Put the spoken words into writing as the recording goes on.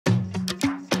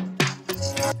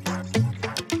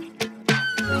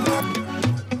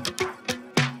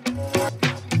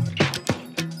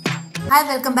Hi,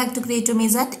 welcome back to Creative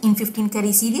Mezat. In 15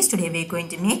 curry series, today we are going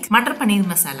to make Mattar Paneer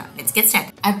Masala. Let's get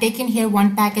started. I've taken here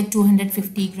one packet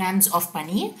 250 grams of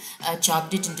paneer,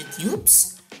 chopped it into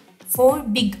cubes, 4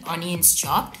 big onions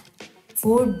chopped,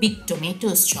 4 big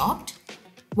tomatoes chopped,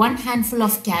 1 handful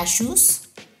of cashews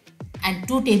and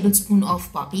 2 tablespoons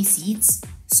of poppy seeds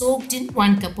soaked in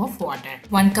 1 cup of water,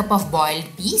 1 cup of boiled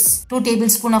peas, 2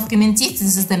 tablespoons of cumin seeds.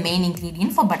 This is the main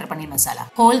ingredient for Mattar Paneer Masala.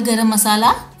 Whole garam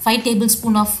masala, 5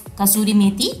 tablespoons of kasuri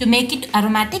methi to make it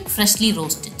aromatic, freshly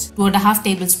roasted. 2.5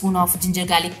 tablespoons of ginger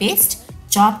garlic paste,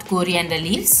 chopped coriander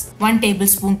leaves, 1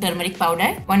 tablespoon turmeric powder,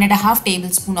 1.5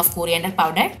 tablespoon of coriander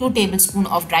powder, 2 tablespoons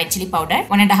of dry chili powder,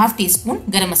 1.5 teaspoon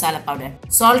garam masala powder.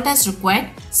 Salt as required.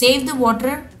 Save the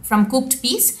water from cooked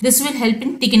peas. This will help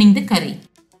in thickening the curry.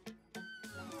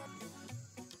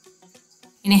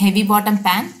 In a heavy bottom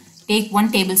pan, take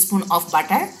 1 tablespoon of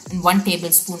butter and 1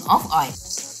 tablespoon of oil.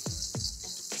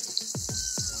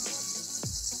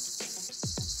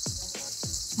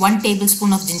 One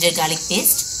tablespoon of ginger garlic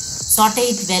paste. Saute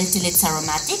it well till it's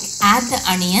aromatic. Add the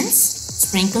onions,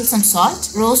 sprinkle some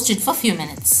salt, roast it for a few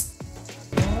minutes.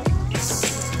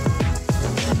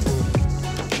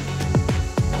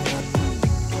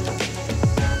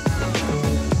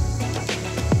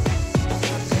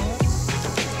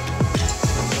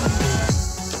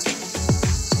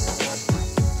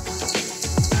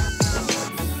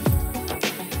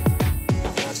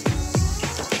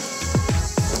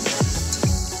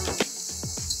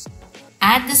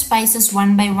 Add the spices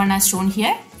one by one as shown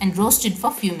here and roast it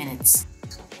for a few minutes.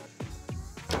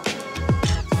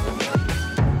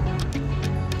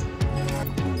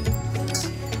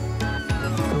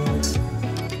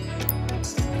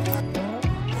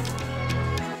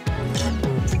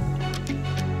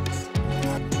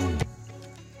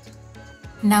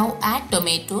 Now add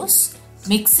tomatoes,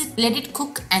 mix it, let it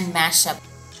cook and mash up.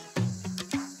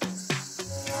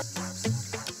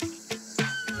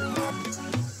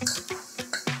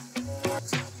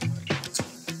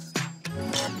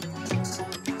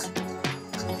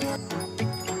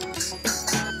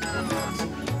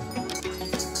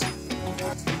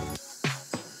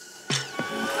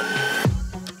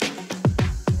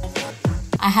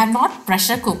 I have not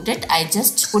pressure cooked it, I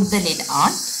just put the lid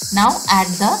on. Now add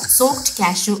the soaked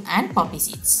cashew and poppy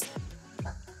seeds.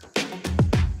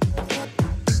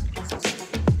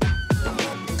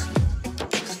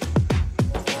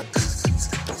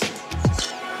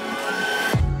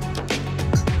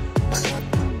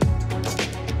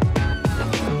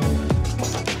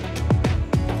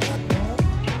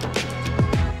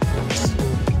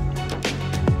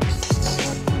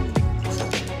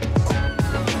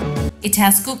 It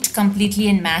has cooked completely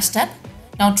and mashed up.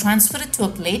 Now transfer it to a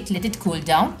plate, let it cool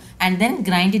down and then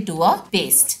grind it to a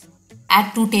paste.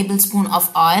 Add 2 tablespoons of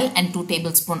oil and 2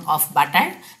 tablespoons of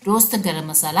butter. Roast the garam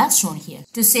masala shown here.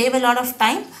 To save a lot of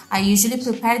time, I usually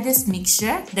prepare this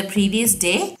mixture the previous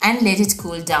day and let it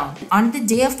cool down. On the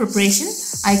day of preparation,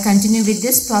 I continue with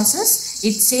this process.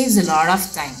 It saves a lot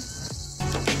of time.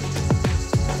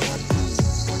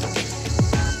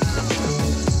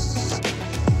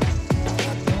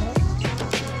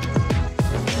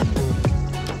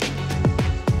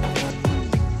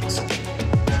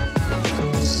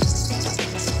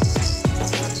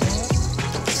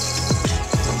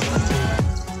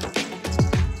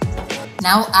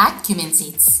 Now add cumin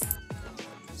seeds.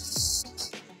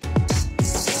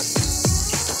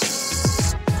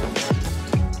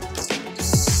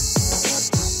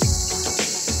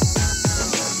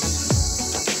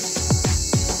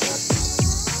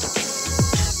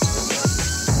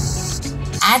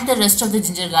 Add the rest of the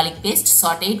ginger garlic paste,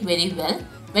 saute it very well.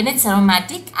 When it's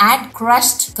aromatic, add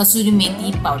crushed kasuri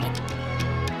methi powder.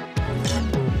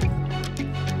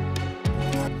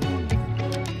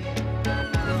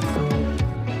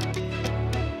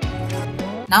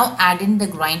 Now add in the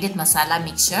grinded masala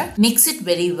mixture, mix it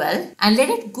very well and let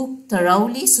it cook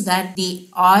thoroughly so that the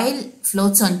oil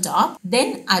floats on top,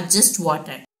 then adjust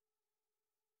water.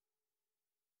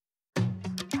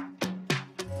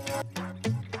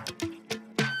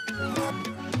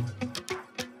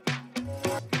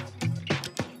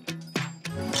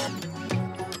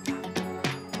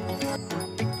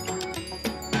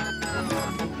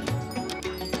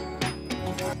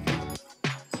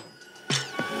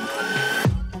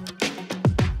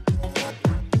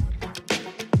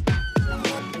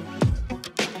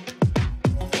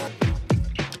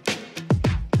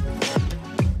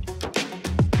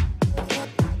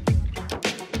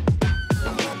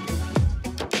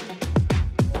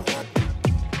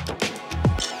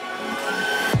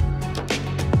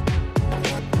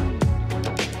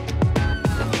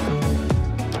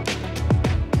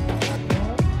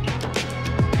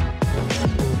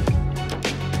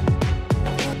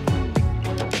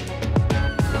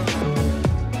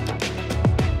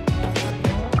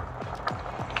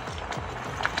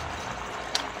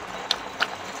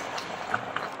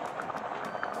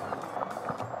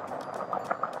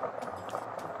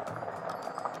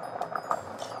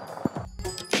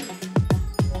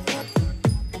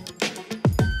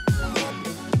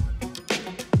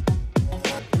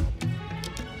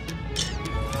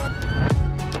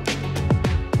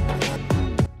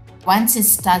 Once it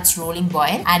starts rolling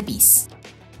boil, add peas.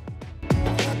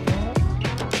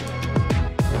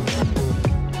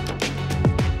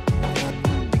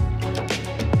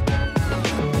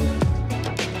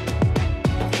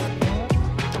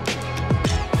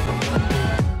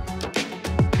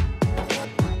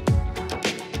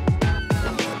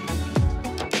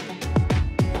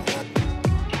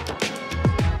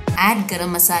 Add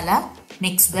garam masala,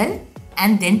 mix well,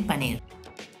 and then paneer.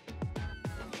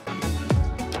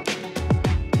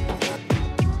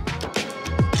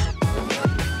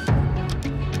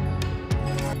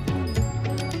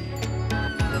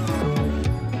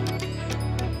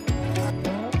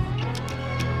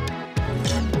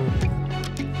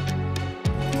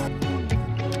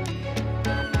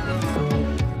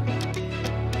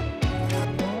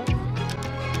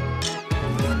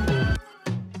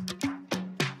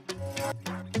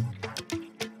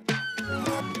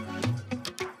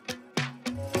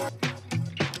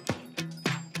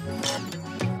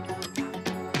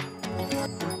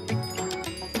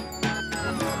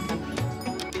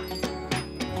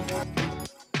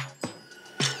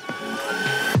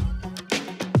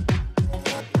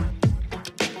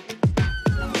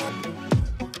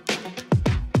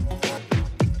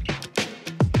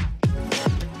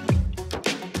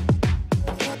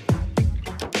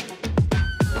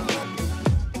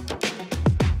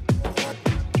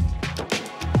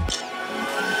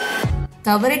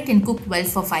 Cover it and cook well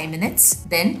for 5 minutes.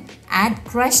 Then add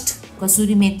crushed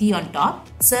kasuri methi on top.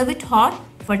 Serve it hot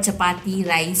for chapati,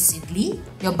 rice, idli.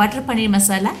 Your butter paneer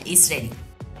masala is ready.